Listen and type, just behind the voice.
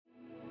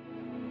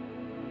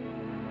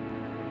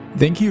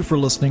Thank you for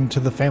listening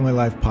to the Family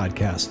Life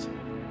Podcast.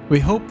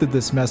 We hope that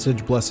this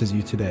message blesses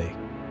you today.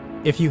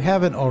 If you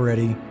haven't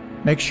already,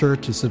 make sure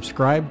to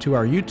subscribe to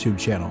our YouTube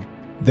channel.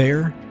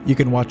 There, you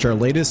can watch our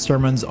latest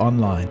sermons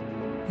online.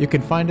 You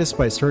can find us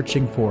by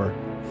searching for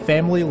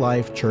Family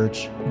Life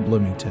Church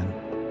Bloomington.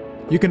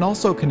 You can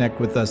also connect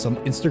with us on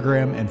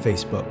Instagram and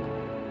Facebook.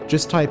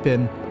 Just type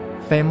in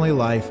Family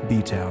Life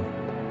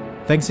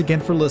B-Town. Thanks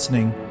again for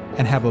listening,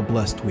 and have a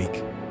blessed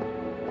week.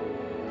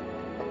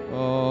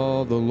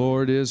 Oh, the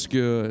Lord is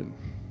good.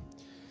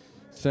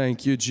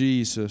 Thank you,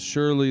 Jesus.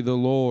 Surely the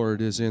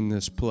Lord is in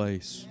this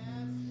place.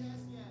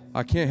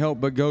 I can't help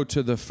but go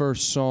to the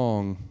first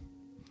song.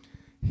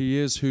 He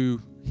is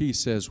who He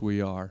says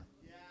we are.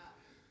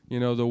 You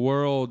know, the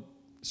world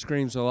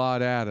screams a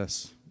lot at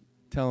us,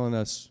 telling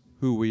us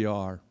who we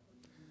are.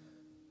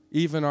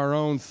 Even our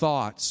own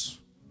thoughts.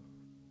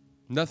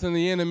 Nothing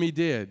the enemy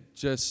did,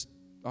 just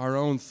our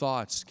own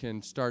thoughts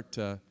can start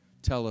to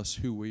tell us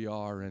who we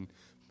are, and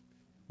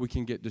we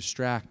can get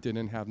distracted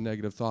and have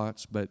negative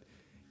thoughts, but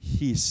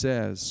He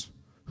says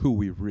who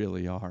we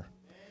really are.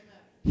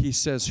 He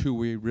says who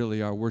we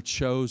really are. We're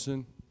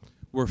chosen.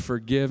 We're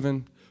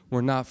forgiven.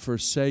 We're not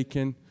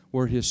forsaken.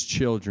 We're His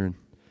children.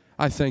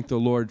 I thank the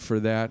Lord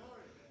for that.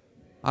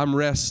 I'm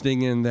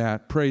resting in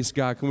that. Praise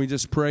God. Can we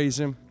just praise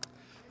Him?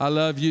 I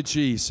love you,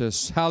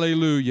 Jesus.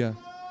 Hallelujah.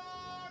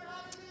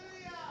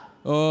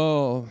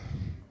 Oh,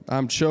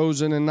 I'm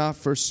chosen and not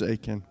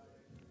forsaken.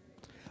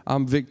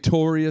 I'm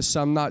victorious.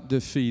 I'm not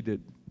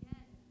defeated.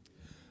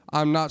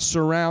 I'm not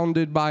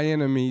surrounded by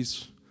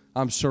enemies.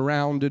 I'm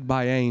surrounded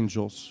by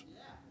angels.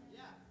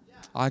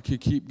 I could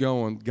keep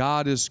going.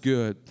 God is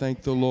good.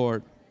 Thank the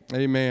Lord.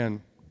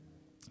 Amen.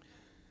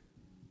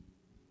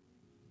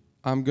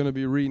 I'm going to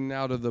be reading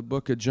out of the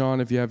book of John,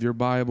 if you have your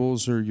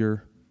Bibles or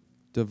your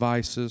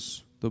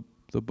devices.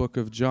 The book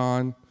of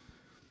John,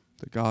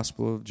 the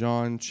Gospel of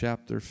John,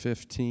 chapter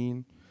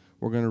 15.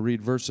 We're going to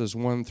read verses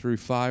 1 through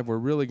 5. We're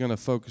really going to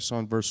focus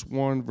on verse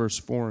 1, verse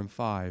 4, and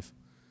 5.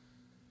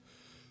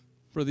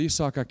 Brother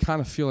Isak, I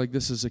kind of feel like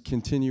this is a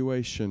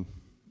continuation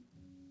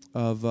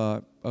of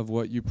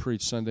what you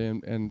preached Sunday,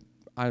 and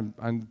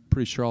I'm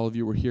pretty sure all of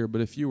you were here,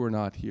 but if you were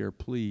not here,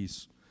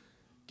 please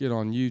get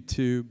on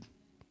YouTube,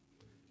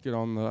 get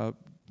on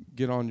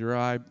your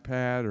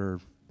iPad or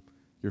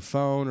your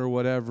phone or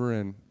whatever,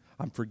 and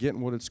I'm forgetting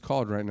what it's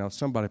called right now.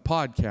 Somebody,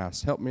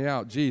 podcast, help me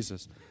out,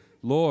 Jesus.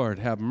 Lord,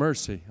 have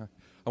mercy.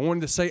 I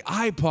wanted to say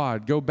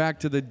iPod, go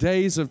back to the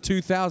days of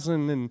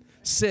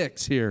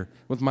 2006 here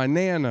with my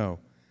Nano.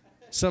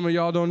 Some of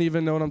y'all don't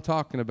even know what I'm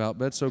talking about,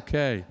 but it's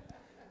okay.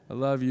 I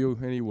love you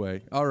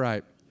anyway. All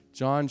right,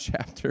 John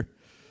chapter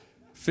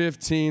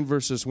 15,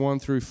 verses 1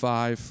 through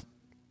 5.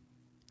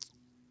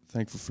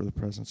 Thankful for the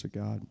presence of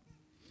God.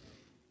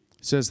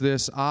 It says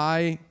this,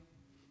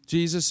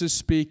 Jesus is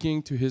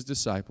speaking to His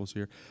disciples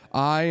here.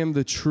 I am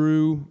the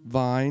true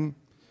vine,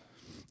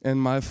 and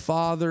my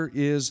Father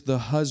is the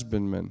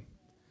husbandman.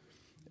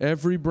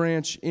 Every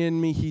branch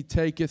in me He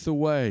taketh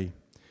away,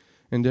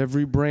 and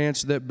every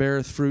branch that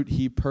beareth fruit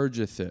He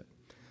purgeth it,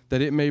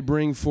 that it may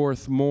bring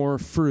forth more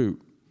fruit.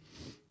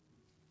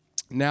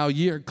 Now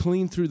ye are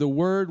clean through the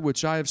word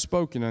which I have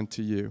spoken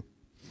unto you.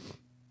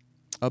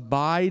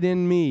 Abide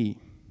in me,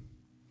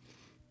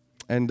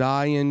 and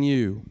I in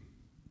you,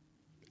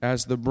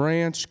 as the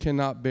branch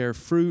cannot bear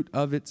fruit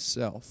of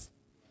itself,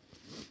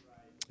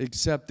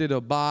 except it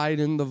abide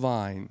in the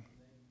vine.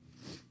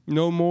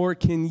 No more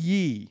can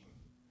ye,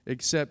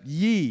 except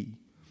ye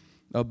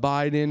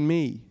abide in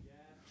me.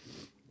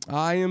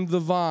 I am the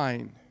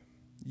vine,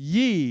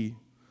 ye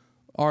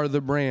are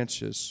the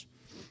branches.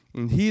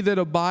 And he that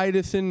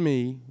abideth in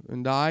me,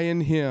 and I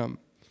in him,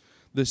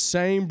 the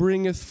same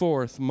bringeth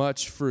forth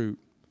much fruit.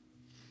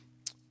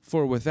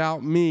 For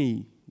without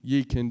me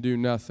ye can do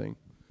nothing.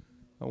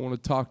 I want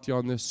to talk to you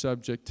on this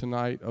subject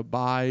tonight.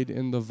 Abide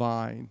in the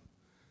vine.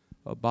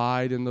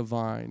 Abide in the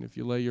vine. If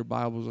you lay your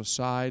Bibles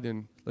aside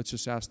and let's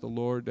just ask the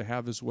Lord to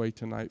have His way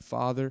tonight.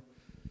 Father,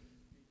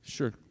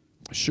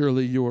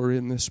 surely you are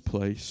in this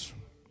place.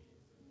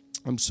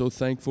 I'm so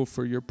thankful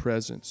for your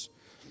presence.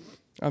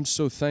 I'm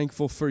so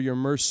thankful for your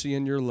mercy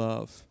and your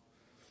love.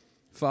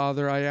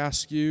 Father, I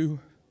ask you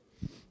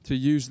to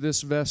use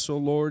this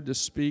vessel, Lord, to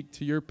speak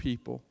to your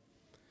people.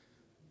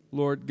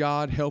 Lord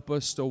God, help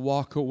us to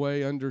walk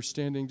away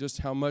understanding just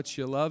how much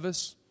you love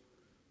us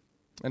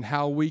and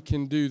how we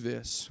can do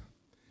this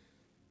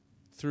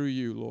through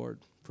you, Lord.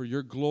 For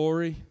your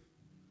glory,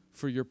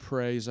 for your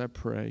praise, I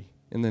pray.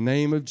 In the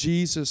name of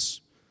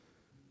Jesus,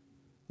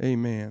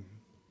 amen.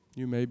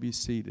 You may be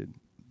seated.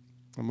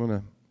 I'm going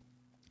to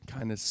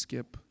kind of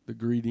skip the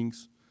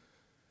greetings.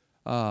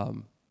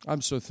 I'm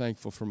so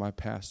thankful for my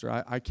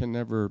pastor. I can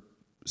never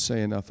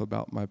say enough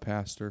about my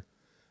pastor.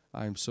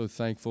 I'm so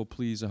thankful.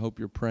 Please, I hope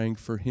you're praying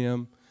for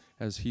him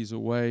as he's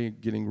away,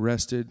 getting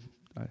rested.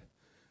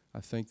 I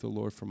thank the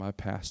Lord for my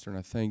pastor, and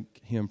I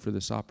thank him for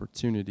this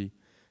opportunity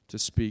to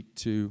speak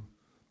to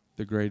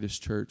the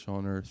greatest church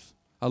on earth.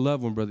 I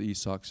love when Brother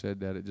Isak said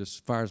that. It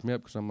just fires me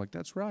up because I'm like,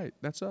 that's right.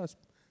 That's us.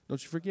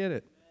 Don't you forget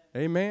it.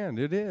 Amen.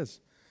 It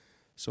is.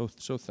 So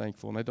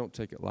thankful, and I don't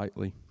take it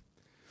lightly.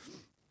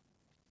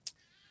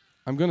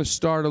 I'm going to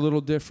start a little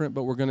different,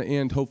 but we're going to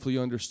end. Hopefully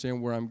you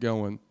understand where I'm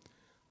going.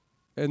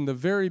 In the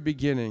very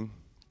beginning,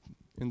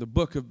 in the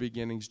book of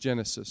beginnings,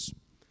 Genesis,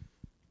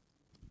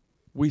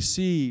 we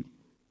see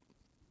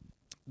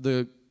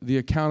the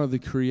account of the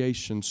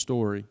creation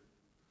story.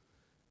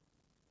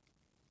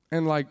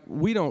 And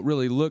we don't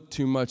really look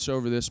too much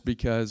over this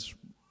because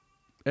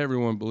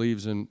everyone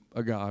believes in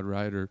a God,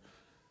 right?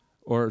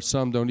 Or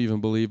some don't even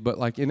believe.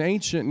 But in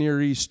ancient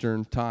Near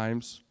Eastern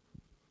times,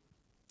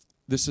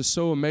 this is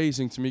so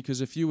amazing to me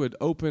because if you would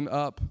open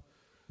up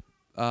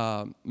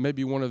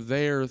maybe one of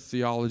their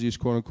theologies,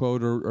 quote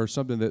unquote, or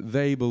something that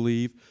they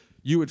believe,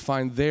 you would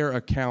find their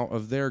account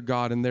of their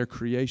God and their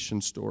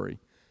creation story.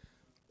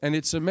 And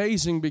it's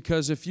amazing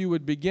because if you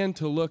would begin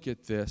to look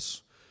at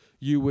this,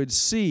 you would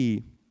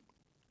see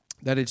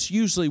that it's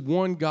usually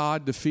one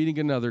God defeating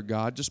another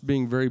God, just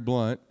being very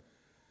blunt,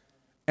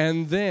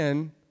 and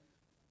then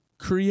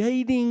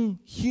creating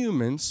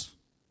humans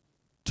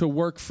to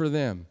work for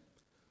them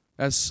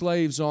as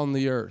slaves on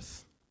the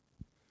earth.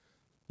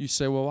 You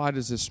say, well, why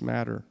does this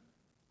matter?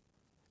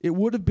 It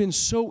would have been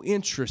so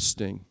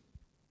interesting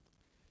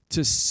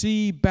to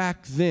see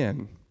back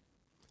then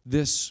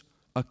this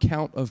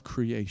account of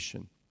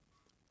creation.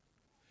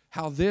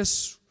 How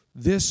this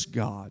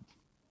God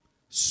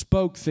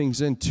spoke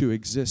things into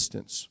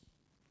existence.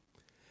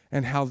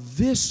 And how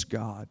this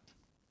God,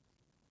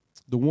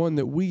 the one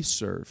that we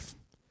serve,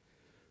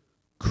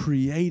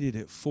 created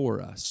it for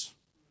us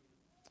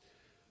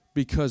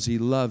because he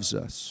loves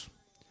us.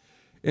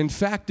 In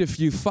fact, if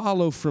you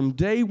follow from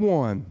day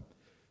one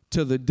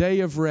to the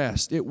day of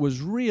rest, it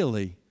was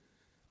really,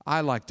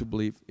 I like to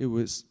believe, it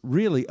was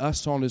really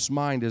us on his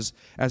mind as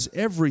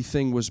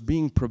everything was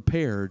being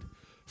prepared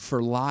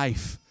for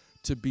life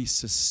to be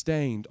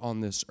sustained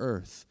on this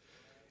earth.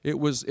 It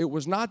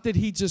was not that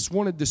he just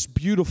wanted this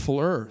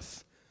beautiful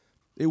earth.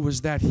 It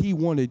was that he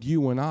wanted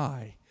you and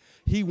I.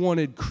 He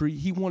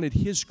wanted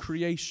his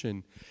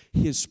creation,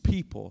 his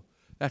people.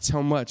 That's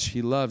how much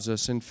he loves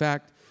us. In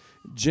fact,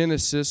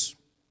 Genesis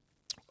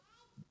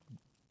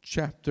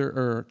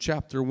chapter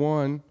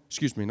 1,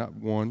 excuse me, not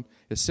 1.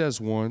 It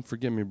says 1.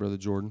 Forgive me, Brother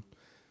Jordan.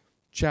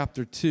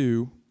 Chapter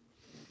 2,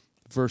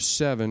 verse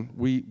 7,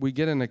 we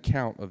get an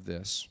account of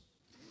this.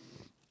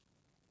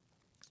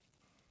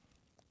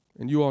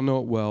 And you all know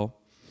it well.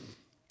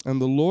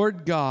 And the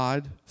Lord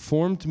God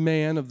formed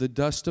man of the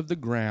dust of the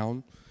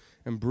ground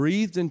and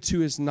breathed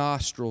into his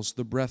nostrils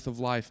the breath of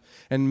life.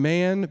 And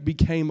man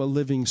became a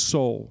living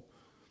soul.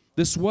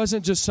 This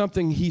wasn't just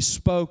something he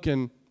spoke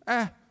and,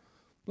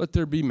 let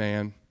there be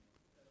man.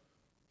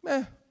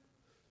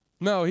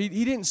 No, he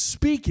didn't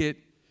speak it.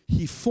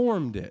 He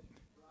formed it.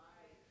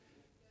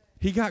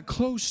 He got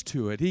close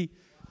to it.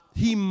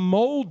 He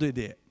molded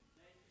it.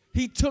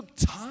 He took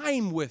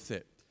time with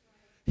it.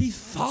 He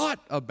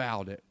thought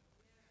about it.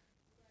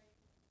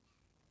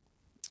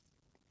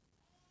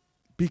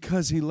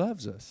 Because he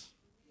loves us.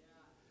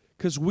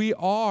 Because we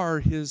are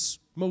his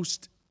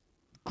most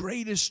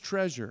greatest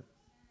treasure.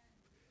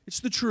 It's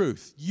the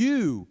truth.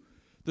 You,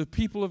 the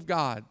people of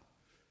God,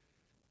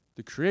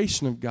 the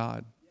creation of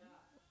God,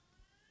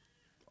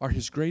 are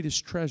his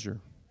greatest treasure.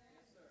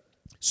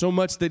 So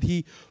much that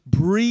he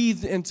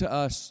breathed into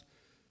us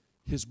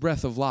his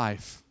breath of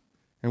life,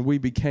 and we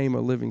became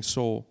a living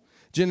soul.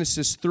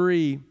 Genesis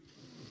 3,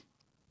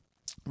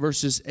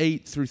 verses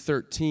 8 through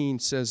 13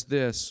 says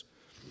this.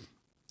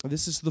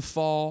 This is the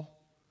fall.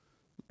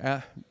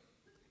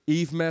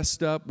 Eve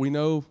messed up. We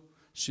know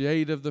she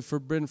ate of the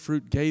forbidden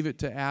fruit, gave it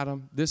to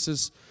Adam.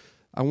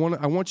 I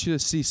want you to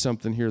see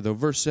something here, though.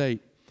 Verse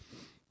 8.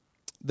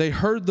 They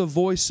heard the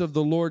voice of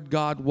the Lord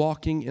God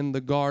walking in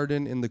the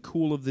garden in the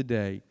cool of the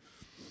day.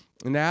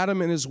 And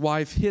Adam and his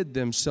wife hid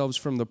themselves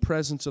from the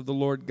presence of the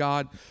Lord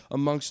God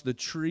amongst the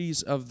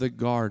trees of the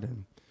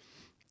garden.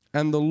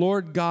 And the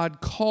Lord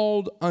God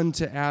called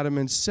unto Adam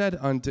and said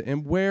unto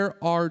him, Where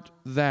art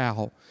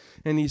thou?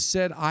 And he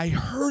said, I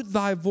heard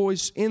thy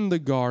voice in the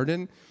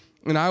garden,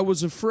 and I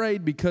was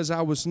afraid because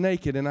I was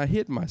naked, and I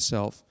hid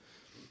myself.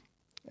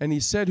 And he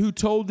said, Who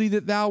told thee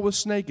that thou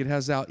wast naked?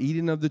 Hast thou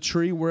eaten of the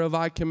tree whereof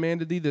I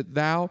commanded thee that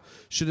thou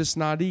shouldest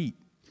not eat?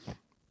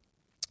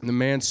 And the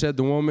man said,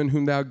 The woman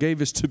whom thou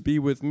gavest to be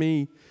with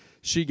me,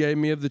 she gave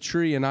me of the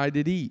tree, and I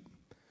did eat.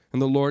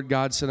 And the Lord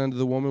God said unto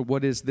the woman,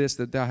 What is this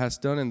that thou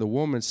hast done? And the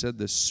woman said,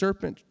 The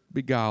serpent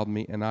beguiled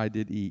me, and I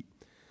did eat.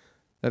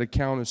 That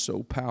account is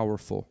so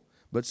powerful.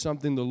 But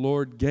something the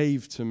Lord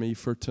gave to me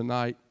for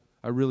tonight,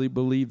 I really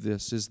believe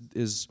this,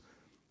 is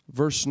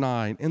verse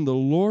 9. And the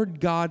Lord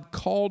God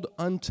called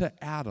unto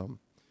Adam,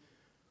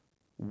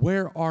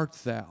 Where art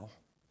thou?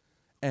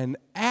 And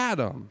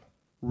Adam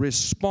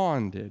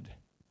responded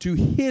to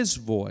his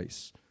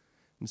voice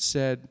and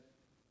said,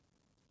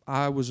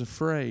 I was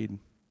afraid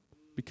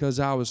because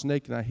I was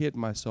naked and I hid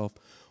myself.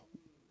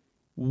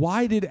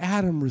 Why did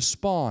Adam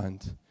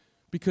respond?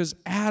 Because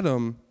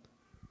Adam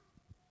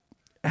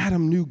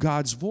knew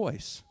God's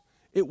voice.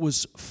 It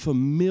was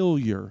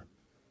familiar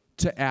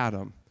to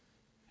Adam.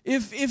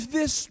 If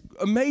this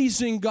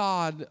amazing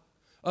God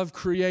of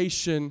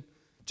creation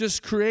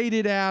just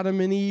created Adam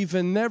and Eve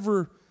and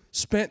never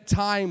spent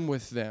time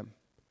with them,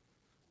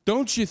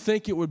 don't you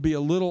think it would be a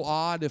little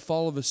odd if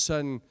all of a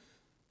sudden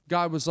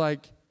God was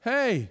like,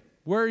 hey,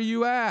 where are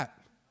you at?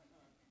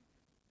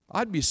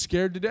 I'd be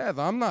scared to death.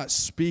 I'm not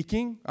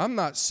speaking. I'm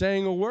not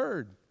saying a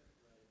word.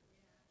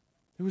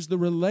 It was the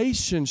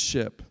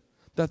relationship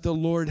that the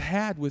Lord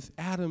had with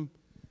Adam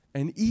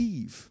and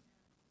Eve.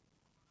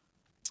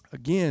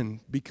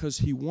 Again, because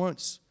He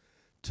wants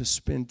to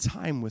spend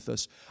time with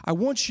us. I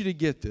want you to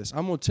get this.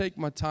 I'm going to take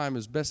my time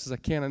as best as I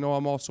can. I know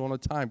I'm also on a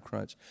time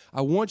crunch.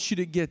 I want you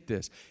to get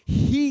this.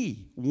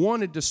 He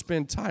wanted to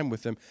spend time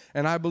with them,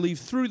 and I believe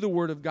through the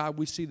Word of God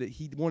we see that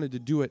He wanted to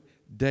do it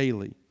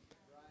daily.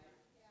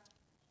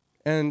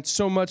 And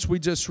so much we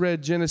just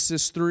read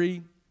Genesis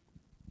 3.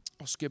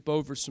 I'll skip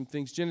over some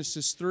things.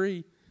 Genesis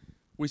 3,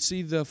 we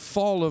see the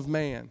fall of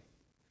man.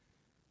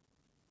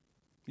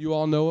 You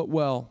all know it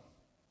well.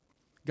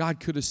 God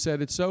could have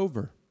said it's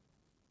over.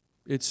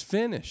 It's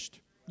finished.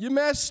 You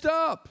messed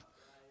up.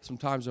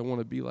 Sometimes I want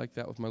to be like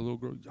that with my little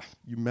girl.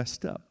 You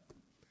messed up.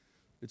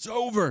 It's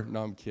over.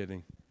 No, I'm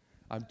kidding.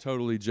 I'm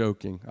totally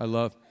joking.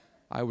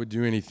 I would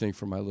do anything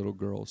for my little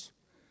girls.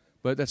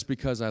 But that's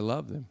because I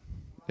love them.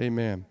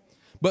 Amen.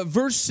 But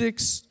verse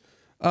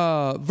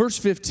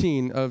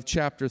 15 of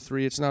chapter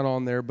 3, it's not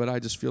on there, but I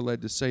just feel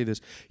led to say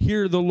this.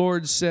 Here the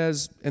Lord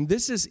says, and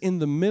this is in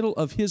the middle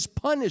of His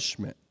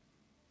punishment.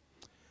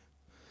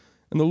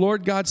 And the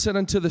Lord God said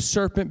unto the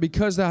serpent,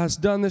 because thou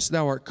hast done this,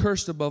 thou art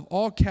cursed above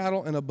all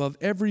cattle and above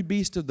every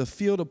beast of the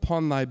field.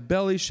 Upon thy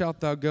belly shalt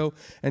thou go,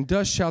 and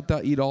dust shalt thou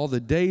eat all the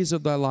days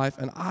of thy life.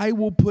 And I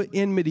will put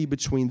enmity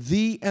between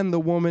thee and the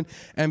woman,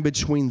 and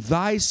between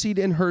thy seed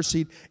and her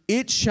seed.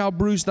 It shall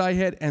bruise thy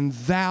head, and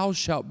thou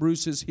shalt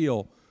bruise his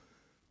heel.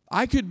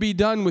 I could be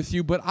done with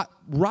you, but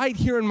right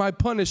here in my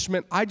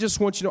punishment, I just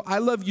want you to know, I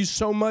love you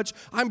so much.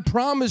 I'm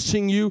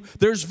promising you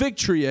there's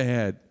victory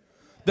ahead.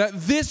 That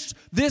this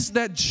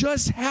that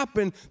just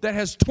happened, that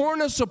has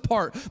torn us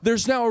apart,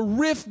 there's now a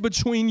rift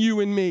between you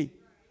and me.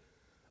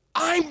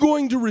 I'm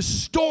going to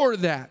restore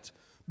that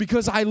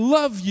because I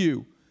love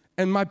you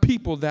and my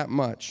people that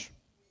much.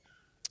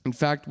 In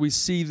fact, we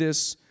see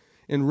this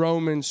in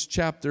Romans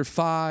chapter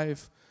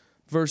 5,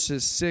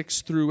 verses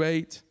 6 through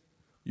 8.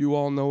 You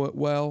all know it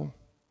well.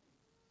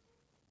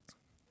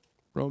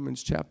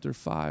 Romans chapter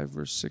 5,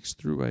 verse 6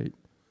 through 8.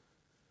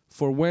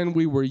 For when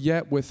we were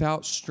yet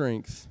without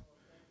strength,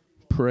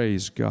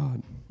 praise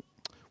God.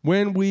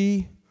 When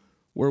we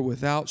were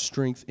without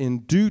strength, in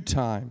due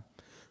time,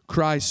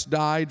 Christ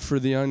died for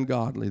the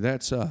ungodly.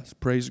 That's us.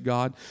 Praise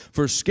God.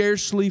 For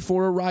scarcely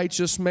for a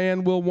righteous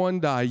man will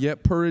one die,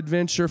 yet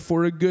peradventure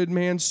for a good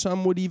man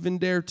some would even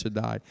dare to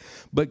die.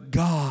 But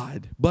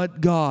God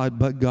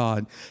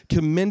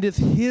commendeth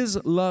His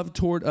love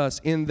toward us,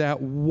 in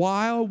that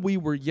while we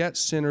were yet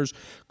sinners,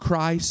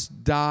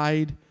 Christ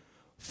died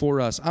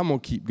for us. I'm going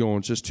to keep going.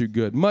 It's just too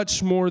good.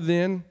 Much more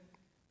then,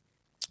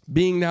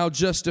 being now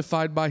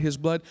justified by His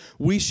blood,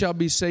 we shall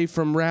be saved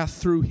from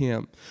wrath through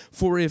Him.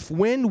 For if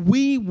when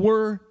we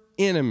were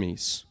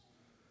enemies,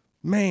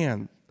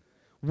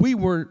 we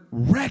were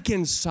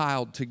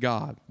reconciled to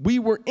God. We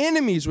were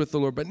enemies with the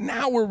Lord, but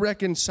now we're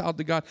reconciled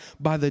to God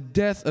by the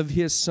death of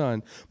His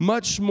Son.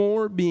 Much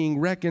more, being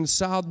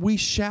reconciled, we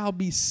shall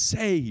be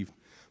saved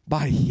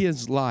by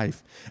His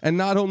life. And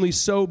not only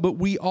so, but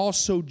we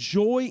also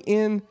joy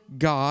in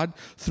God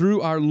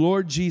through our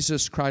Lord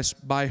Jesus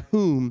Christ, by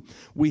whom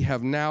we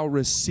have now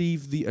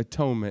received the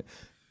atonement.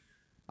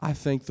 I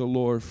thank the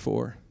Lord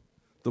for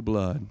the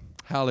blood.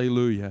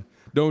 Hallelujah.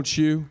 Don't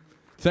you?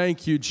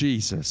 Thank you,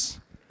 Jesus.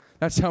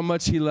 That's how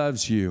much He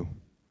loves you.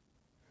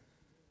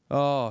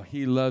 Oh,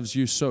 He loves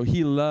you so.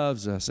 He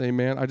loves us.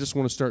 Amen. I just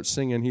want to start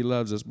singing He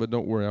loves us, but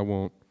don't worry, I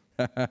won't.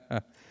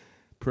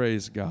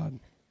 Praise God.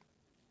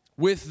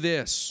 With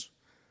this,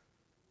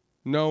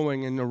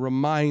 knowing and a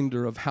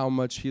reminder of how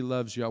much He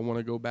loves you, I want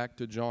to go back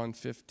to John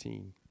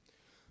 15.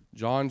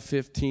 John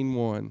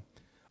 15:1.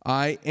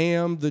 I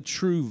am the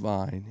true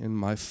vine, and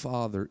my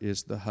Father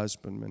is the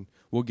husbandman.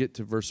 We'll get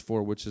to verse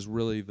 4, which is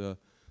really the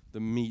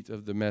meat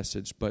of the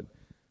message, but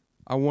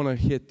I want to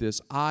hit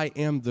this. I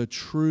am the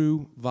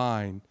true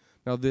vine.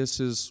 Now, this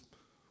is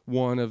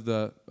one of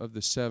the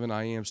 7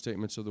 I am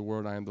statements of the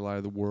word. I am the light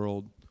of the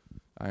world.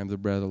 I am the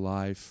bread of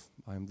life.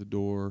 I am the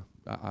door.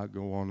 I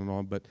go on and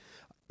on. But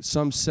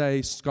some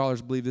say,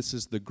 scholars believe this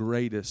is the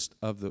greatest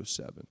of those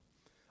 7.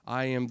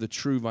 I am the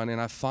true vine. And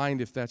I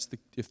find if that's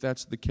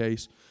the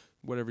case,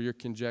 whatever your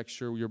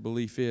conjecture, your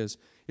belief is,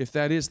 if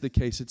that is the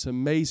case, it's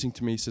amazing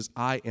to me. He says,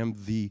 I am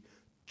the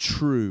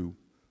true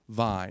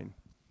vine.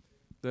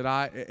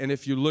 And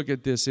if you look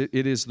at this, it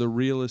is the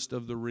realest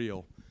of the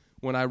real.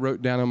 When I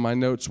wrote down in my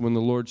notes when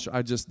the Lord,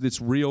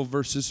 it's real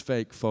versus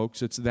fake,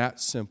 folks. It's that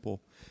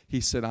simple.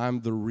 He said,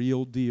 I'm the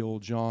real deal,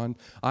 John.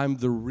 I'm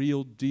the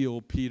real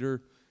deal,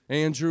 Peter.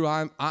 Andrew,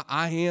 I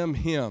am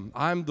Him.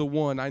 I'm the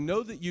one. I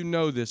know that you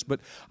know this,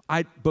 but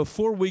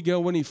before we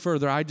go any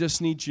further, I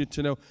just need you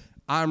to know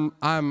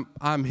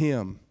I'm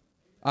Him.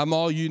 I'm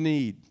all you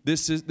need.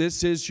 This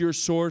is your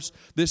source.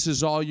 This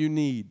is all you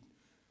need.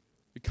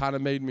 It kind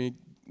of made me,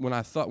 when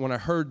I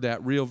heard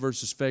that, real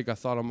versus fake, I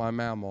thought of my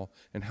mama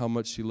and how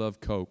much she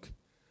loved Coke.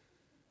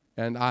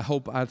 And I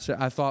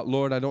thought,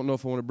 Lord, I don't know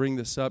if I want to bring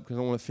this up because I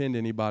don't want to offend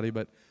anybody,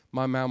 but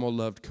my mama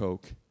loved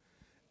Coke.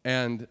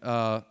 And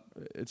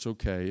it's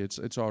okay.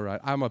 It's all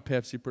right. I'm a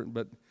Pepsi person,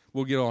 but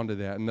we'll get on to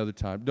that another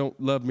time. Don't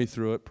love me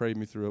through it, pray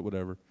me through it,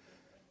 whatever.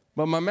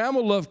 But my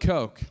mama loved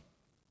Coke.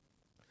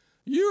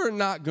 You are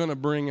not going to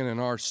bring in an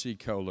RC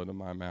Cola to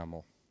my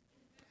mammal.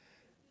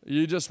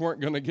 You just weren't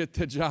going to get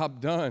the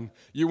job done.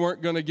 You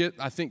weren't going to get,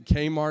 I think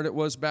Kmart it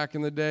was back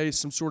in the day,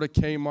 some sort of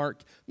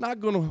Kmart. Not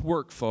going to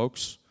work,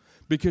 folks,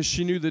 because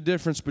she knew the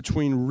difference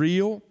between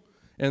real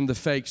and the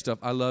fake stuff.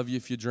 I love you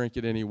if you drink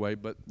it anyway,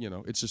 but,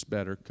 it's just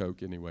better,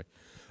 Coke anyway.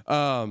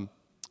 And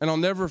I'll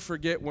never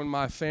forget when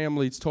my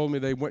family told me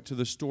they went to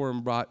the store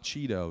and bought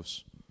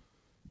Cheetos.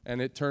 And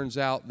it turns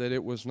out that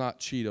it was not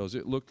Cheetos.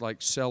 It looked like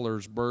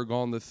Sellersburg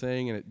on the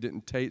thing, and it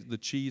didn't taste, the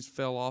cheese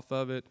fell off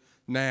of it.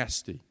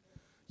 Nasty.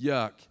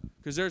 Yuck.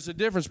 Because there's a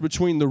difference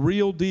between the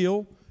real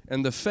deal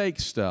and the fake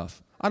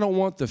stuff. I don't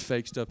want the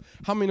fake stuff.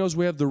 How many knows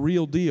we have the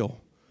real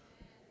deal?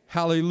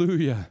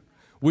 Hallelujah.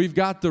 We've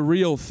got the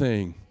real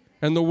thing,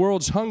 and the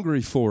world's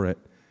hungry for it.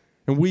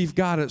 And we've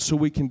got it so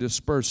we can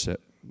disperse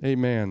it.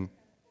 Amen.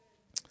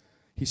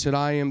 He said,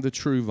 I am the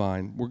true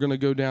vine. We're going to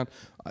go down.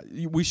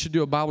 We should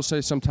do a Bible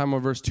study sometime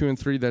on verse 2 and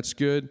 3. That's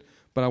good.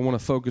 But I want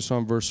to focus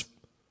on verse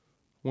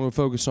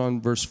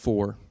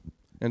 4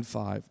 and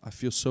 5. I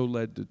feel so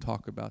led to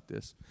talk about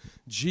this.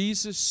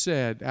 Jesus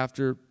said,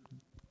 after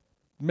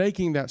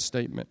making that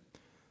statement,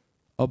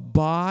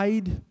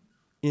 abide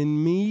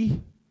in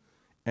me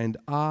and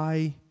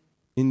I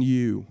in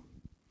you.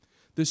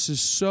 This is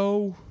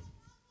so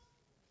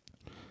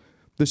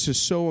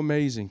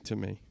amazing to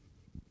me.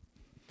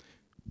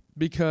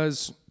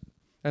 Because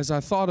as I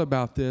thought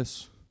about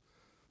this,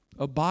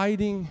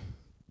 abiding,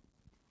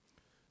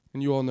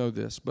 and you all know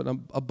this, but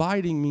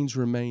abiding means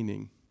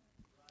remaining.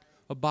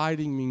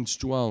 Abiding means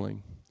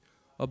dwelling.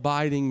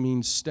 Abiding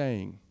means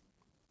staying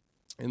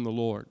in the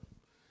Lord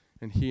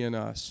and He in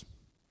us.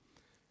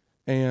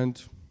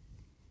 And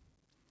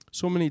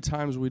so many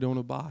times we don't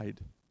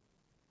abide.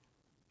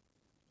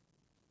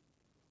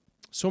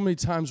 So many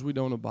times we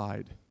don't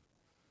abide.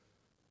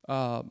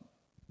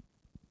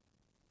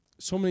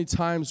 So many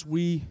times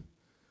we're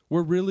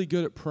really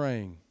good at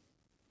praying.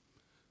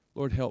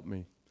 Lord, help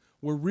me.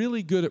 We're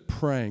really good at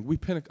praying. We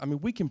can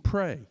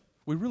pray.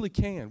 We really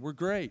can. We're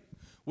great.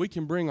 We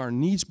can bring our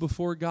needs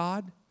before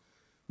God,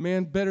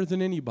 man, better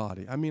than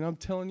anybody. I'm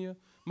telling you,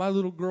 my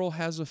little girl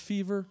has a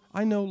fever.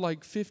 I know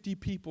like 50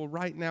 people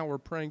right now are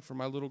praying for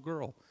my little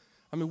girl.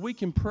 We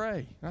can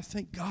pray. And I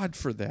thank God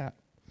for that.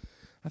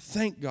 But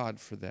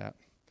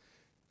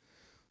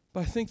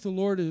I think the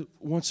Lord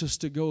wants us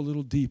to go a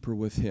little deeper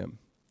with Him.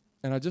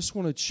 And I just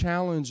want to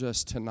challenge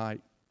us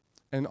tonight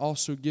and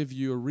also give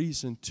you a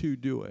reason to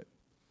do it,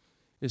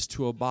 is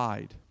to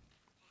abide.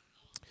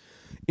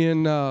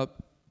 In, I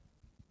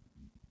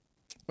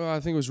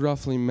think it was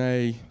roughly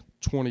May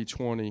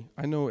 2020.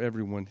 I know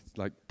everyone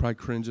probably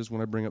cringes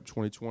when I bring up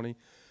 2020.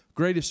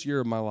 Greatest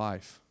year of my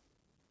life,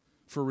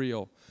 for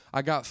real.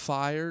 I got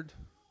fired,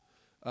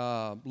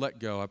 let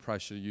go. I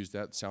probably should have used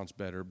that. It sounds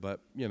better, but,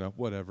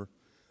 whatever.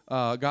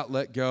 Got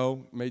let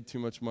go, made too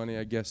much money,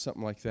 I guess,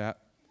 something like that.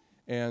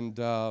 And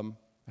I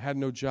had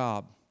no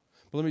job.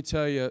 But let me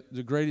tell you,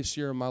 the greatest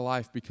year of my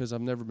life, because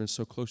I've never been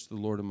so close to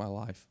the Lord in my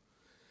life.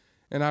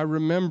 And I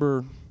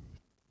remember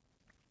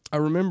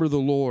the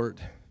Lord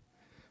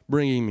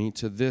bringing me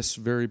to this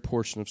very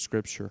portion of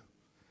Scripture,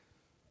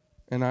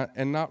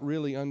 and not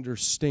really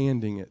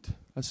understanding it.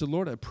 I said,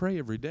 Lord, I pray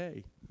every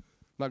day.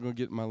 I'm not going to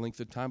get my length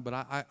of time,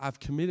 but I've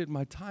committed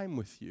my time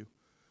with you.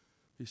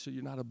 He said,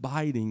 you're not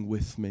abiding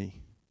with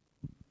me.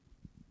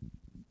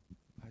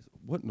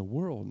 What in the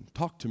world?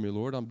 Talk to me,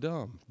 Lord. I'm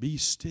dumb. Be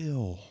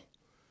still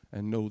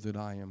and know that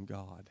I am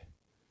God.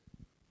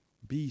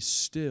 Be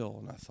still.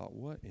 And I thought,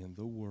 what in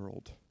the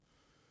world?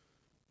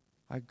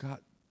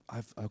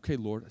 Okay,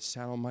 Lord, I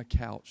sat on my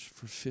couch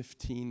for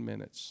 15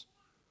 minutes.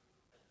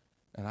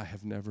 And I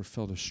have never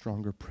felt a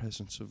stronger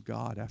presence of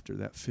God after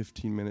that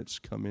 15 minutes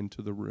come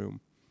into the room.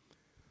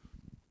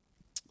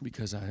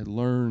 Because I had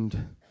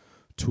learned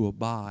to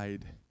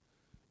abide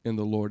in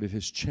the Lord. It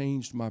has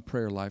changed my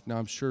prayer life. Now,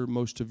 I'm sure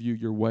most of you,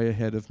 you're way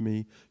ahead of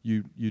me.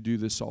 You do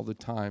this all the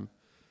time.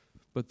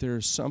 But there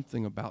is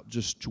something about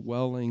just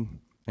dwelling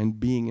and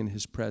being in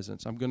His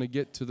presence. I'm going to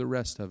get to the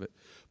rest of it.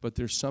 But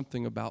there's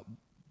something about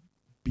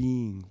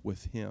being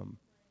with Him.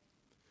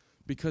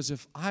 Because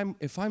if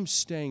I'm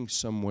staying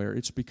somewhere,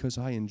 it's because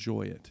I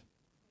enjoy it.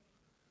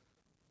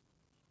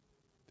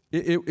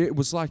 It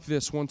was like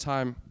this one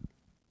time.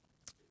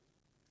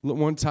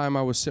 One time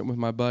I was sitting with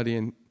my buddy,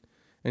 and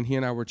he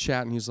and I were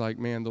chatting. He's like,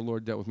 man, the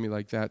Lord dealt with me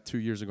like that 2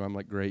 years ago. I'm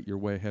like, great, you're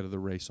way ahead of the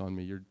race on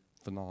me. You're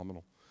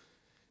phenomenal.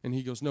 And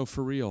he goes, no,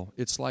 for real,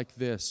 it's like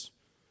this.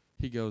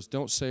 He goes,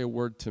 don't say a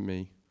word to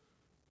me.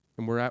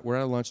 And we're at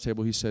a lunch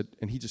table. He said,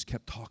 and he just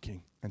kept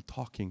talking and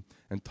talking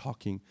and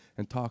talking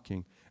and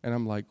talking. And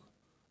I'm like,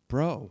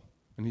 bro.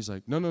 And he's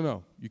like,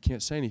 no, you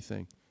can't say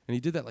anything. And he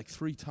did that like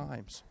 3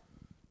 times.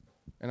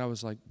 And I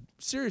was like,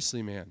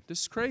 seriously, man,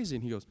 this is crazy.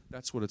 And he goes,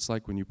 that's what it's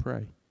like when you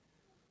pray.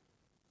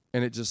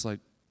 And it just like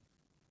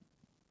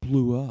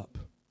blew up.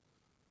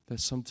 That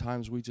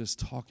sometimes we just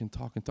talk and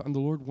talk and talk. And the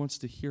Lord wants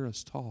to hear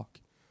us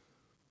talk.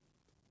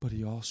 But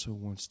he also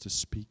wants to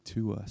speak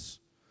to us.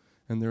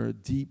 And there are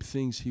deep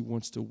things he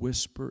wants to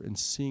whisper and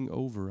sing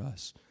over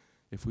us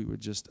if we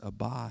would just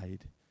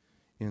abide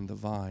in the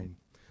vine.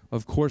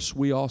 Of course,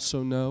 we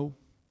also know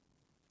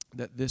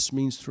that this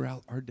means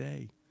throughout our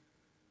day.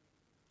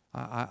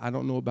 I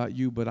don't know about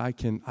you, but I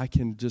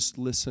can just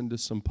listen to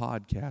some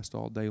podcast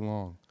all day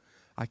long.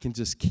 I can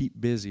just keep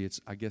busy.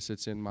 I guess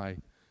it's in my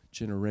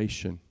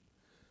generation.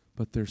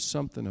 But there's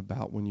something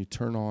about when you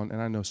turn on,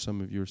 and I know some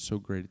of you are so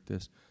great at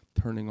this,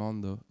 turning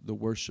on the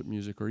worship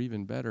music, or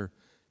even better,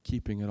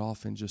 keeping it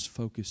off and just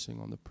focusing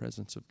on the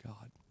presence of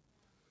God.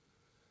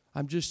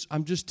 I'm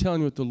just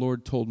telling you what the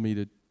Lord told me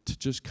to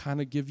just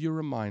kind of give you a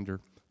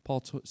reminder.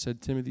 Paul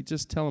said, Timothy,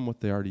 just tell them what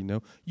they already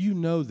know. You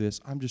know this.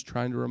 I'm just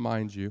trying to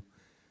remind you.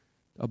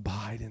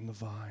 Abide in the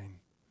vine.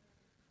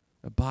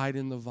 Abide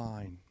in the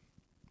vine.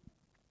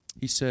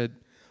 He said,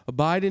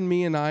 abide in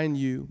me and I in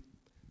you,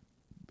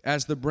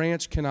 as the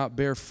branch cannot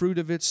bear fruit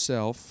of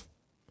itself,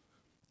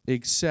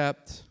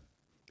 except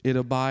it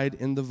abide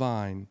in the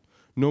vine.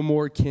 No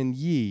more can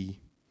ye,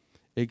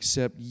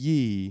 except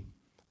ye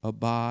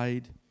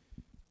abide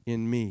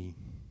in me.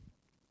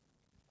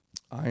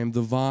 I am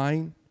the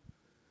vine,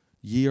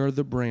 ye are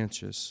the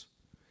branches.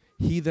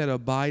 He that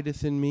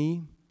abideth in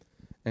me,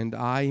 and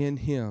I in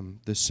him,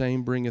 the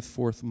same bringeth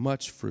forth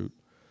much fruit,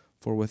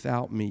 for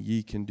without me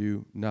ye can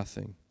do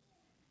nothing.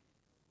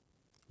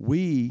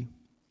 We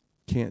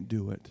can't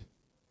do it,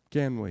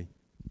 can we?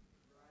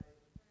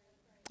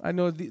 I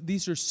know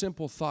these are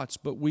simple thoughts,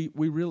 but we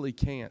really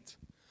can't.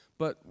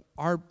 But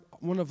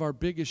one of our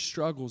biggest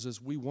struggles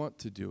is we want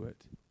to do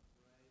it.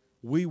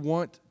 We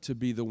want to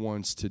be the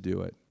ones to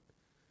do it.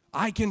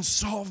 I can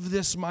solve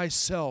this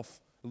myself.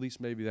 At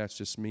least maybe that's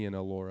just me and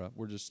Elora.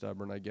 We're just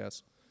stubborn, I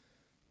guess.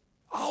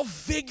 I'll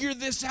figure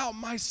this out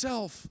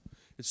myself.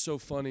 It's so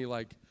funny,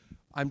 like,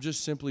 I'm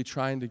just simply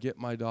trying to get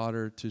my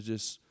daughter to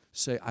just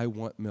say, I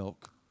want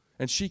milk.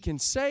 And she can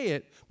say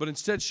it, but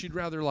instead she'd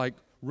rather, like,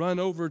 run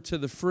over to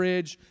the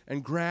fridge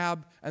and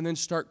grab and then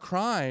start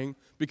crying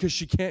because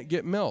she can't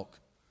get milk.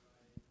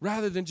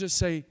 Rather than just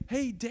say,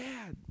 hey,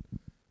 Dad,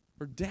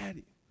 or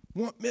Daddy,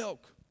 want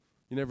milk.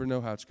 You never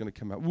know how it's going to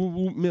come out.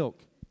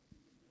 Milk.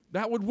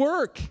 That would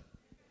work.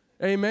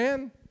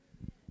 Amen?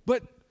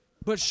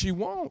 But she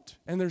won't.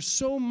 And there's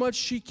so much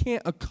she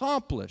can't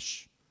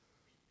accomplish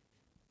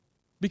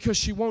because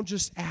she won't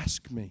just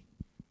ask me.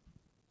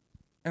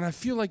 And I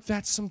feel like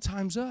that's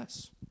sometimes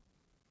us.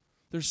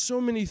 There's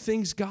so many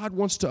things God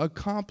wants to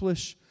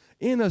accomplish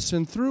in us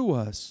and through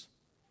us,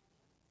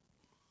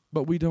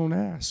 but we don't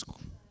ask.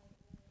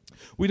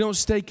 We don't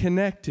stay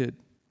connected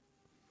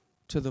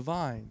to the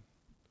vine.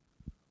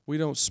 We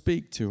don't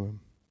speak to him.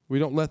 We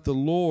don't let the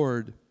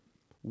Lord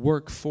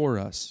work for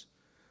us.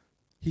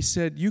 He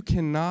said, you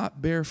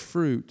cannot bear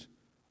fruit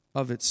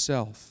of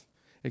itself,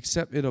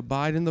 except it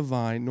abide in the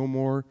vine. No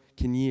more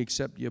can ye,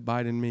 except ye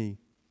abide in me.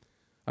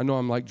 I know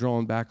I'm like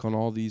drawing back on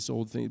all these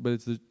old things, but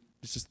it's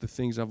just the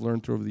things I've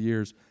learned through over the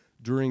years.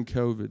 During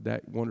COVID,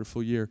 that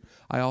wonderful year,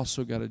 I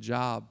also got a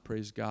job,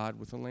 praise God,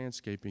 with a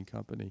landscaping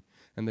company,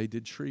 and they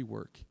did tree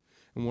work.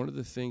 And one of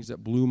the things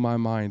that blew my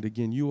mind,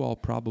 again, you all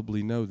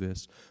probably know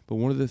this, but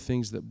one of the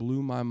things that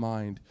blew my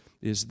mind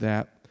is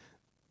that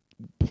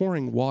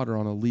pouring water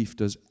on a leaf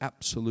does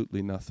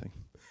absolutely nothing.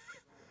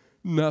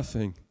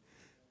 Nothing.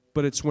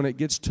 But it's when it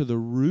gets to the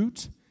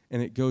root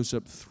and it goes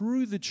up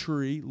through the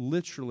tree,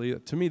 literally,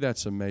 to me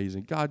that's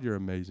amazing. God, you're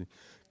amazing.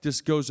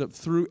 Just goes up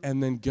through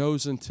and then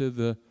goes into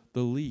the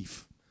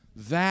leaf.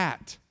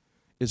 That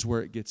is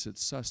where it gets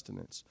its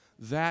sustenance.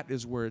 That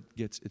is where it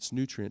gets its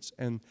nutrients.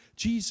 And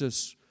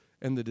Jesus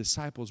and the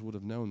disciples would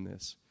have known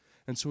this.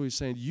 And so he's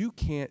saying, you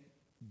can't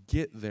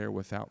get there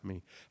without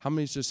me. How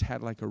many's just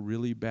had like a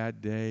really bad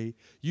day?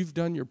 You've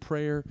done your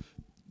prayer.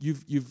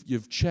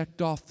 You've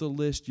checked off the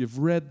list. You've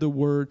read the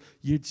word.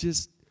 You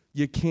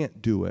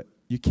can't do it.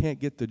 You can't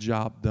get the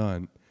job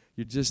done.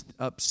 You're just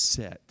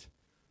upset.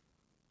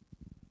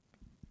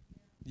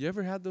 You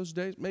ever had those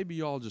days? Maybe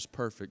y'all just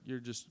perfect.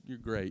 You're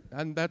great.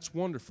 And that's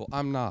wonderful.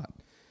 I'm not.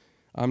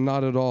 I'm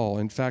not at all.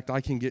 In fact,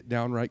 I can get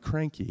downright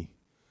cranky.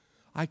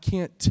 I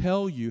can't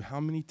tell you how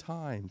many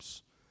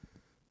times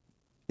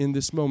in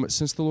this moment,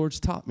 since the Lord's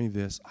taught me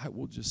this, I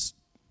will just,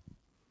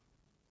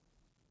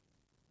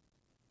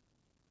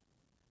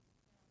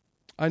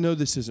 I know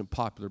this isn't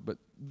popular, but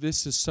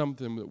this is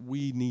something that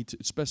we need to,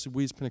 especially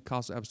we as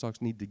Pentecostal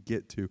Apostolics need to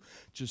get to,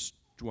 just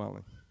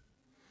dwelling.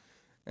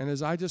 And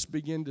as I just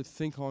begin to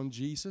think on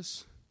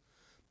Jesus,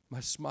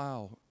 my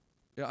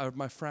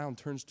frown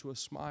turns to a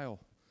smile.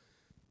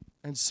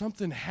 And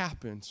something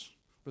happens,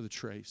 Brother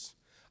Trace.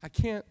 I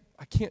can't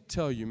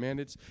tell you, man.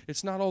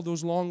 It's not all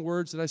those long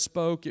words that I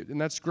spoke, and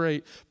that's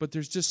great, but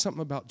there's just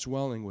something about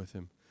dwelling with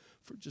him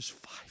for just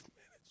 5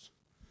 minutes.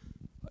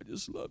 I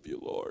just love you,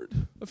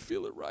 Lord. I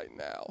feel it right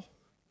now.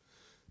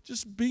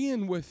 Just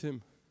being with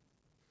him.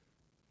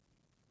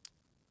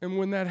 And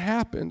when that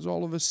happens,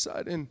 all of a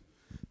sudden,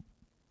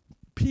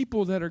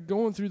 people that are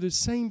going through the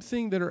same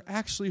thing, that are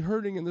actually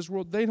hurting in this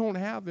world, they don't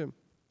have him.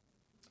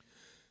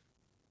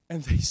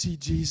 And they see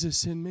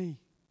Jesus in me.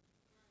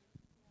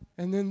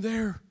 And then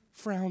their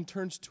frown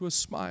turns to a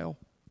smile.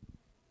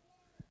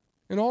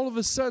 And all of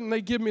a sudden,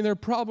 they give me their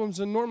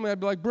problems, and normally I'd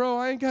be like, bro,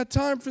 I ain't got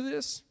time for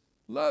this.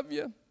 Love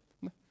you,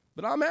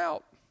 but I'm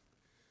out.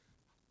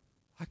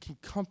 I can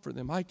comfort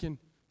them. I can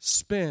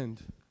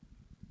spend,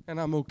 and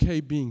I'm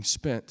okay being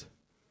spent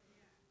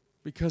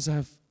because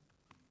I've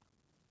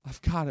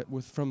got it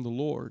from the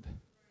Lord.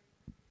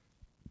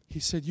 He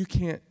said, you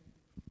can't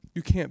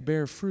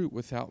bear fruit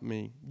without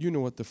me. You know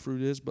what the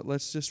fruit is, but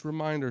let's just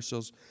remind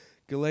ourselves.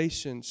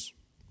 Galatians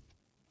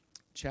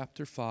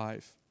chapter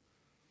 5.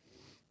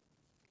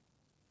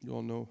 You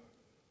all know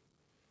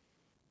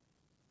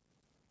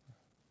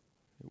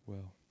it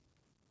well.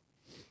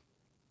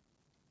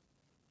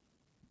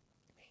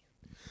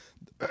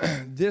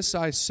 This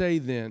I say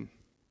then,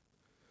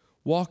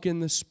 walk in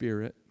the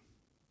Spirit,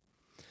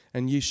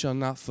 and ye shall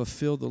not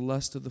fulfill the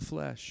lust of the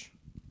flesh.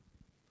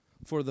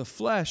 For the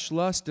flesh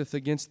lusteth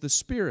against the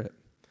Spirit,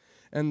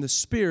 and the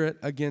Spirit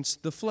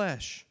against the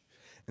flesh.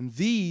 And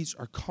these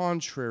are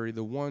contrary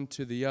the one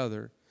to the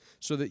other,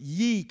 so that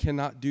ye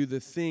cannot do the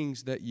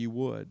things that ye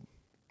would.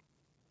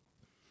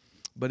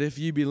 But if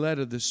ye be led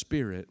of the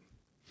Spirit,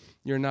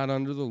 you're not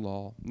under the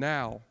law.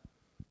 Now,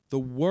 the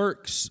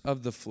works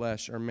of the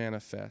flesh are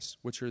manifest,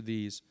 which are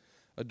these: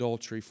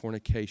 adultery,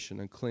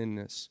 fornication,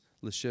 uncleanness,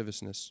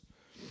 lasciviousness,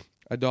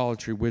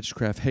 idolatry,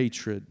 witchcraft,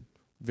 hatred,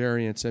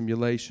 variance,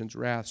 emulations,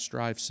 wrath,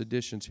 strife,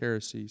 seditions,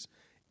 heresies,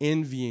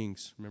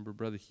 envyings. Remember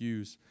Brother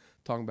Hughes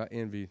talking about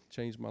envy.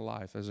 Changed my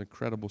life. That was an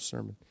incredible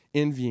sermon.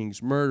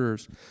 Envyings,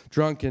 murders,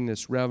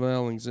 drunkenness,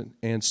 revelings,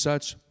 and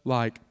such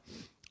like,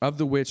 of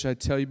the which I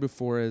tell you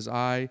before, as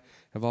I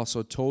have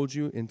also told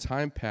you in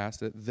time past,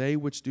 that they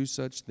which do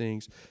such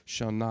things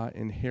shall not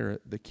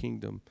inherit the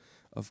kingdom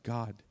of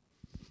God.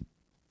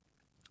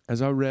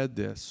 As I read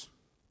this,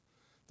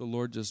 the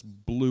Lord just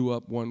blew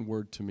up one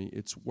word to me.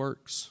 It's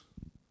works.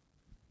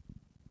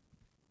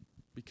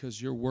 Because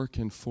you're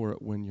working for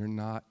it when you're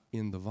not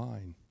in the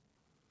vine.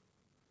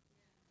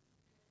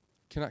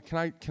 Can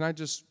I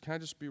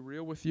just be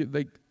real with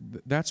you?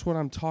 That's what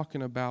I'm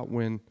talking about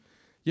when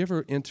you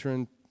ever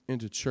enter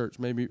into church.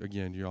 Maybe,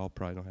 again, you all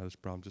probably don't have this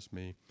problem, just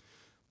me.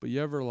 But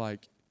you ever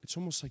it's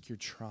almost like you're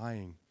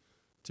trying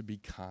to be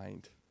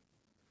kind.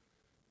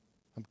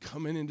 I'm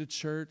coming into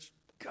church.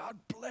 God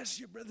bless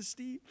you, Brother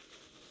Steve.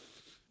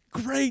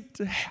 Great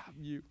to have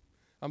you.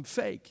 I'm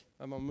fake.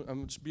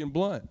 I'm just being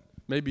blunt.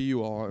 Maybe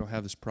you all don't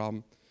have this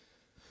problem.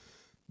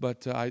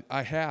 But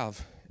I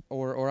have.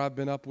 Or I've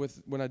been up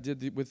with, when I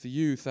did with the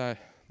youth, it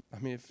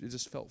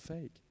just felt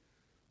fake.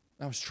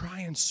 I was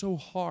trying so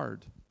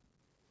hard.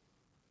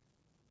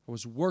 I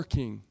was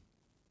working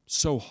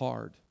so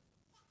hard,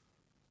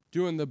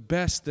 doing the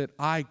best that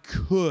I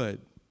could,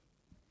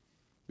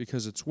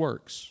 because it's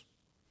works.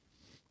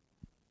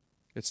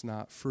 It's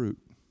not fruit.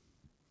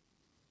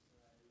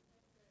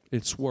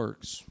 It's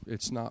works.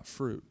 It's not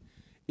fruit.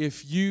 I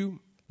feel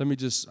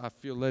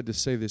led to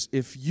say this.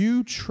 If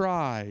you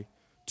try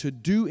to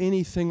do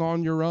anything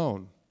on your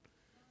own,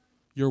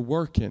 you're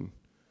working.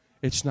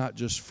 It's not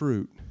just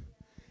fruit.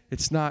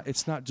 It's not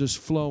just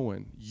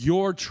flowing.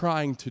 You're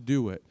trying to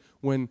do it.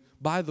 When,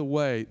 by the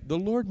way, the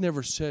Lord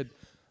never said,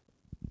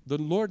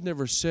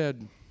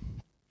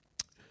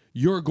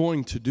 you're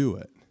going to do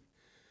it.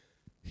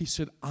 He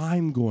said,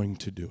 I'm going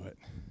to do it.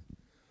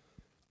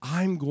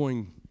 I'm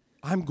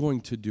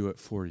going to do it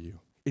for you.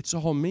 It's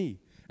all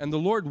me. And the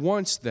Lord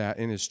wants that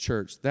in His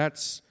church.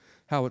 That's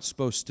how it's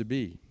supposed to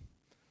be.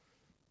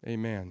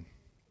 Amen.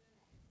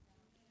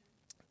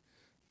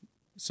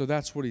 So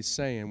that's what He's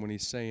saying when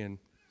He's saying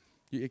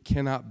it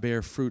cannot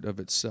bear fruit of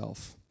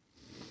itself.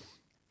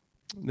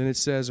 Then it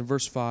says in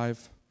verse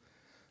 5,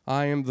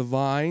 I am the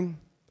vine,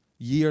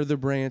 ye are the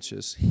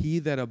branches. He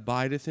that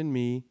abideth in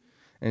me,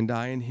 and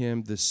I in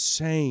him, the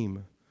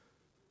same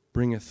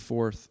bringeth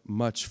forth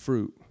much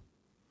fruit.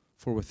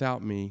 For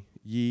without me,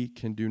 ye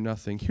can do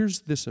nothing. Here's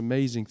this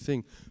amazing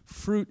thing.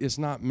 Fruit is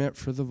not meant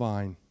for the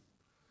vine.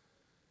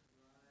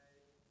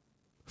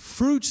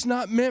 Fruit's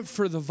not meant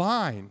for the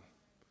vine.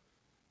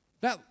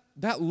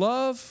 That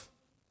love,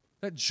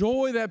 that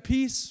joy, that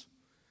peace,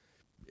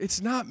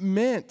 it's not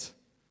meant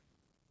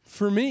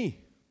for me.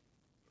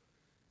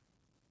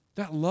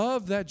 That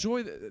love, that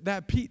joy,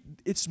 that peace,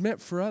 it's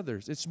meant for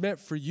others. It's meant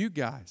for you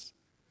guys.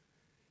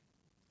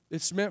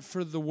 It's meant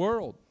for the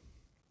world.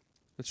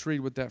 Let's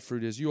read what that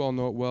fruit is. You all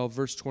know it well.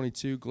 Verse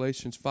 22,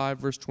 Galatians 5,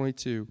 verse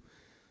 22.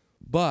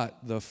 But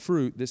the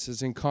fruit, this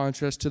is in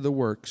contrast to the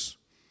works,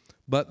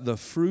 but the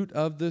fruit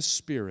of the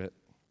Spirit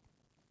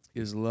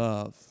is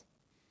love,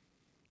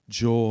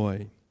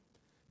 joy,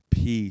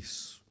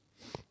 peace,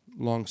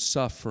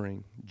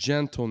 long-suffering,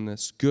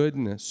 gentleness,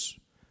 goodness,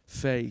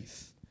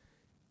 faith,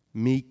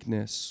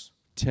 meekness,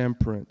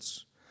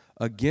 temperance.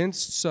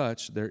 Against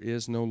such there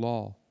is no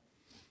law.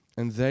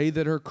 And they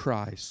that are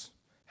Christ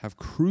have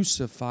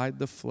crucified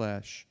the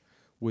flesh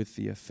with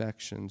the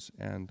affections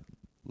and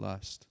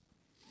lust.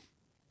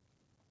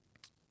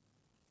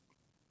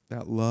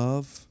 That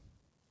love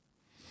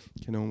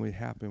can only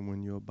happen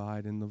when you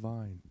abide in the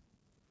vine.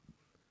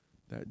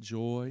 That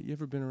joy, you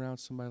ever been around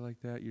somebody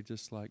like that? You're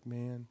just like,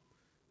 man,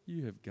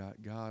 you have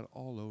got God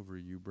all over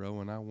you,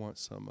 bro, and I want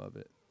some of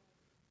it.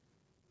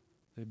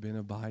 They've been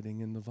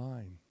abiding in the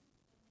vine.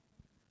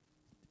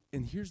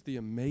 And here's the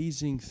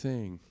amazing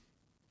thing.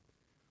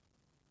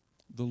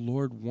 The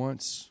Lord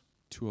wants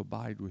to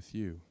abide with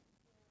you.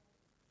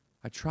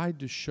 I tried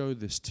to show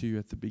this to you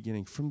at the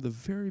beginning. From the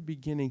very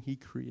beginning, He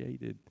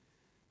created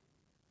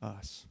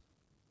us.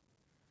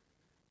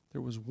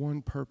 There was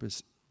one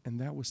purpose, and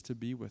that was to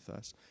be with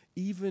us.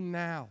 Even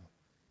now,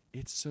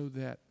 it's so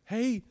that,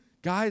 hey,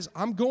 guys,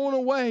 I'm going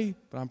away,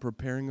 but I'm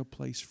preparing a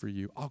place for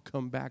you. I'll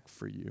come back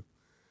for you.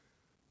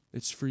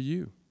 It's for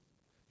you.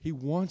 He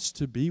wants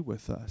to be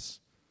with us.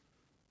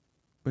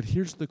 But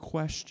here's the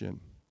question.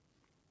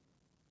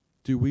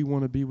 Do we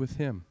want to be with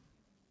Him?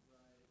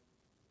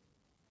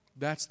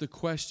 That's the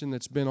question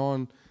that's been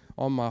on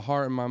my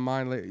heart and my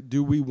mind lately.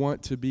 Do we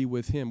want to be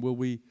with Him? Will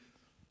we,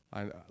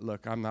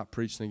 look, I'm not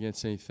preaching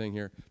against anything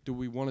here. Do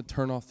we want to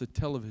turn off the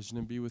television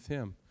and be with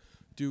Him?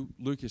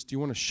 Lucas, do you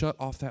want to shut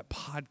off that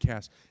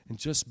podcast and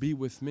just be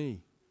with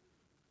me?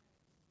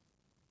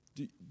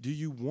 Do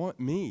you want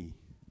me?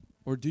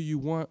 Or do you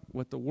want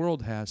what the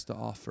world has to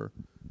offer?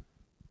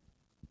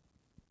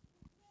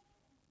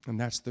 And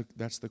that's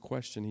the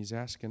question He's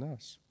asking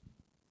us.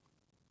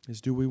 Is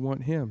do we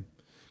want Him?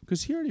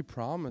 Because He already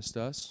promised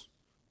us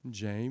in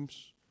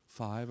James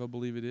 5, I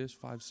believe it is,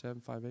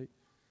 5:7, 5:8.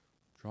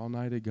 Draw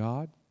nigh to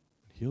God,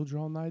 He'll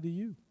draw nigh to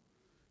you.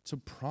 It's a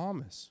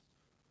promise.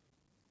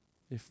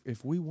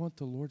 If we want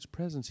the Lord's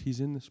presence,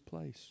 He's in this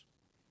place.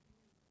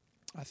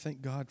 I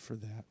thank God for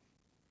that.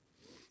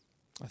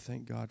 I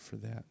thank God for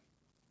that.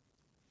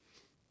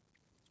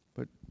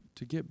 But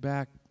to get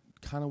back,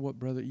 kind of what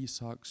Brother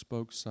Isak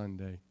spoke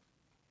Sunday,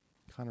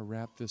 kind of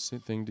wrap this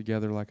thing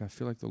together like I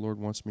feel like the Lord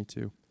wants me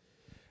to.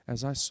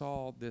 As I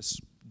saw this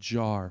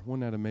jar,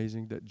 wasn't that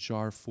amazing, that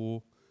jar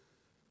full?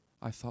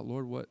 I thought,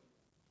 Lord, what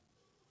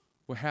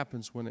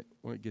happens when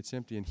it gets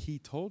empty? And He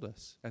told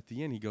us at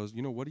the end, He goes,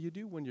 you know, what do you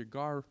do when your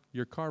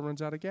car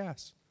runs out of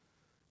gas?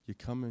 You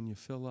come and you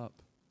fill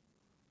up.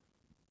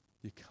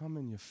 You come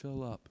and you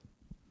fill up.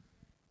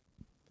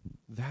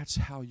 That's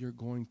how you're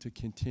going to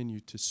continue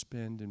to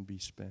spend and be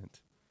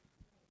spent.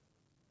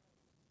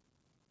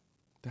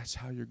 That's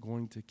how you're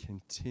going to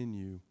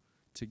continue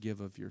to give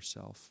of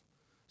yourself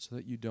so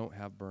that you don't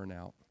have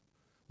burnout,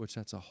 which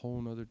that's a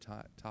whole nother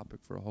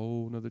topic for a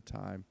whole nother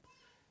time.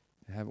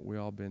 Haven't we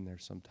all been there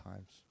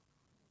sometimes?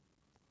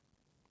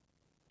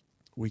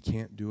 We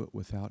can't do it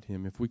without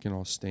Him. If we can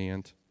all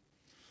stand.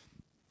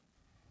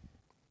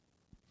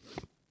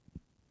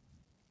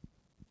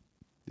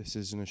 This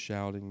isn't a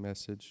shouting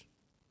message.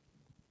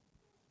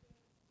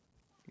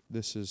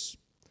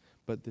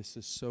 But this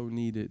is so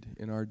needed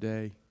in our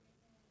day.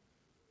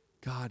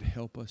 God,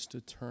 help us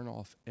to turn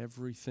off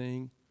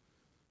everything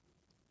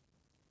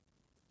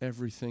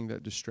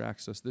that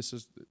distracts us. This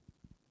is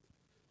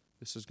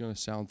going to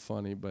sound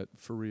funny, but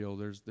for real,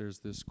 there's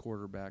this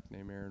quarterback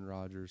named Aaron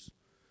Rodgers,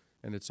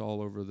 and it's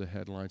all over the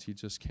headlines. He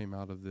just came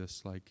out of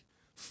this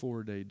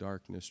 4-day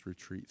darkness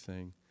retreat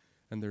thing,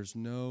 and there's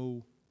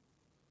no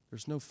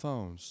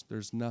phones.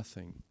 There's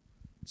nothing.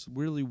 It's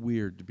really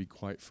weird, to be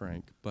quite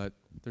frank, but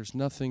there's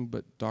nothing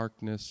but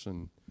darkness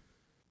and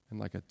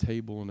like a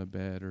table and a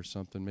bed or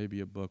something, maybe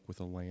a book with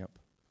a lamp.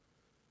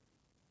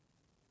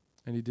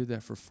 And he did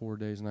that for 4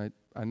 days, and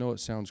I know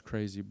it sounds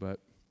crazy, but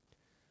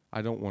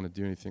I don't want to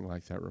do anything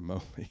like that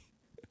remotely.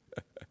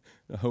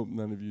 I hope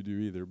none of you do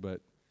either,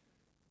 but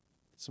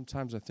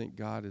sometimes I think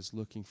God is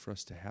looking for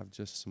us to have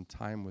just some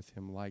time with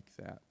Him like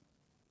that,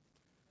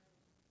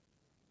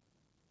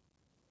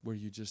 where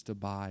you just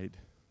abide,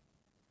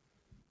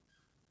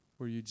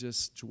 where you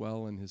just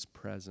dwell in His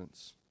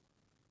presence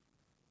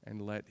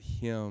and let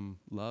Him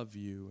love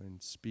you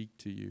and speak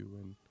to you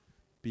and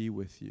be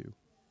with you.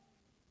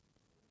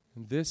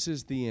 And this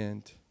is the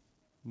end,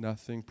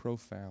 nothing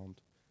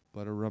profound,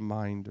 but a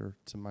reminder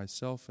to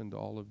myself and to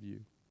all of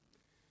you.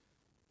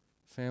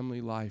 Family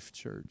Life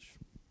Church,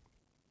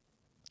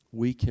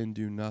 we can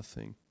do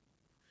nothing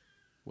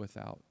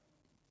without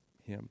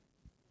Him.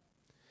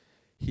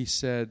 He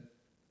said,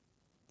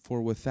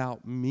 for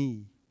without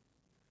me,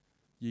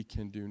 ye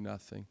can do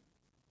nothing.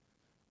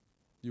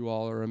 You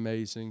all are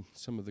amazing.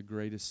 Some of the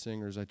greatest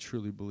singers, I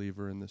truly believe,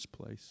 are in this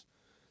place.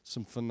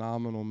 Some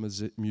phenomenal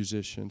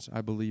musicians.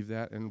 I believe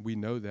that, and we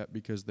know that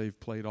because they've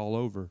played all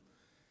over.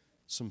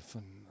 Some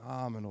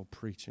phenomenal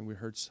preaching. We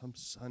heard some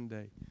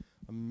Sunday.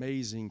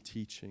 Amazing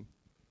teaching.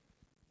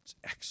 It's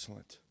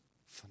excellent.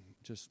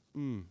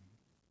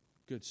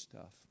 Good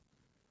stuff.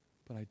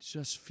 But I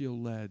just feel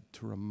led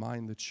to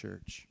remind the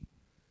church,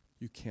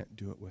 you can't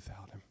do it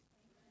without Him.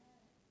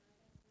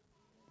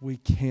 We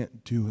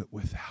can't do it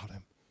without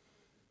Him.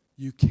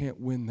 You can't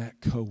win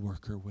that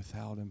coworker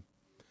without Him.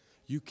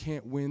 You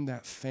can't win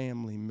that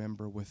family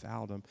member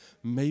without Him.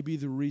 Maybe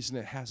the reason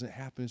it hasn't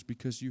happened is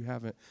because you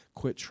haven't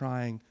quit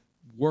trying,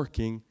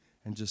 working,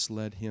 and just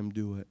let Him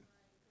do it.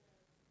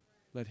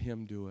 Let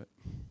Him do it.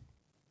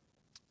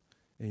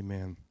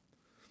 Amen.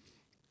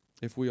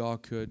 If we all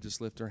could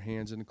just lift our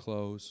hands and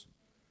close.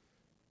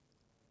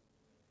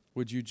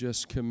 Would you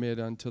just commit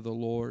unto the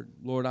Lord?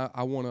 Lord,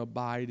 I want to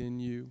abide in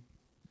you.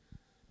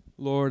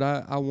 Lord,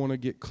 I want to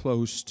get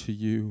close to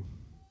you.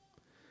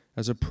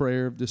 As a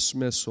prayer of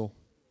dismissal,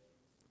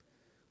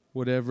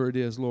 whatever it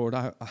is, Lord,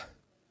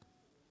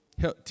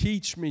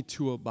 teach me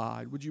to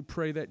abide. Would you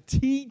pray that?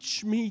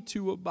 Teach me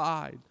to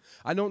abide.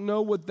 I don't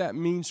know what that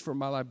means for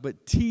my life,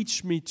 but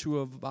teach me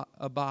to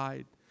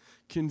abide.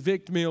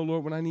 Convict me, oh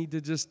Lord, when I need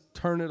to just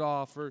turn it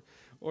off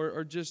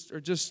or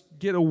just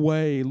get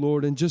away,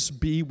 Lord, and just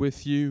be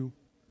with you.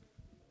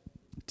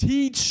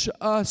 Teach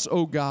us,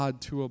 oh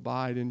God, to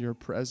abide in your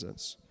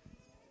presence.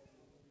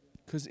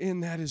 Because in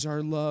that is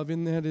our love,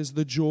 in that is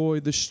the joy,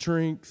 the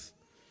strength,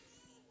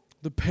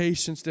 the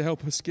patience to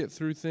help us get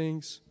through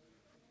things,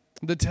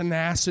 the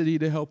tenacity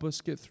to help us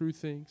get through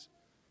things.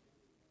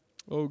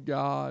 Oh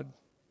God,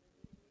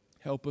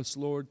 help us,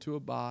 Lord, to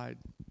abide.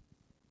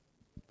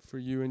 For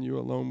you and you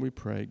alone we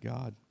pray,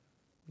 God.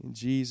 In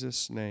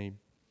Jesus' name.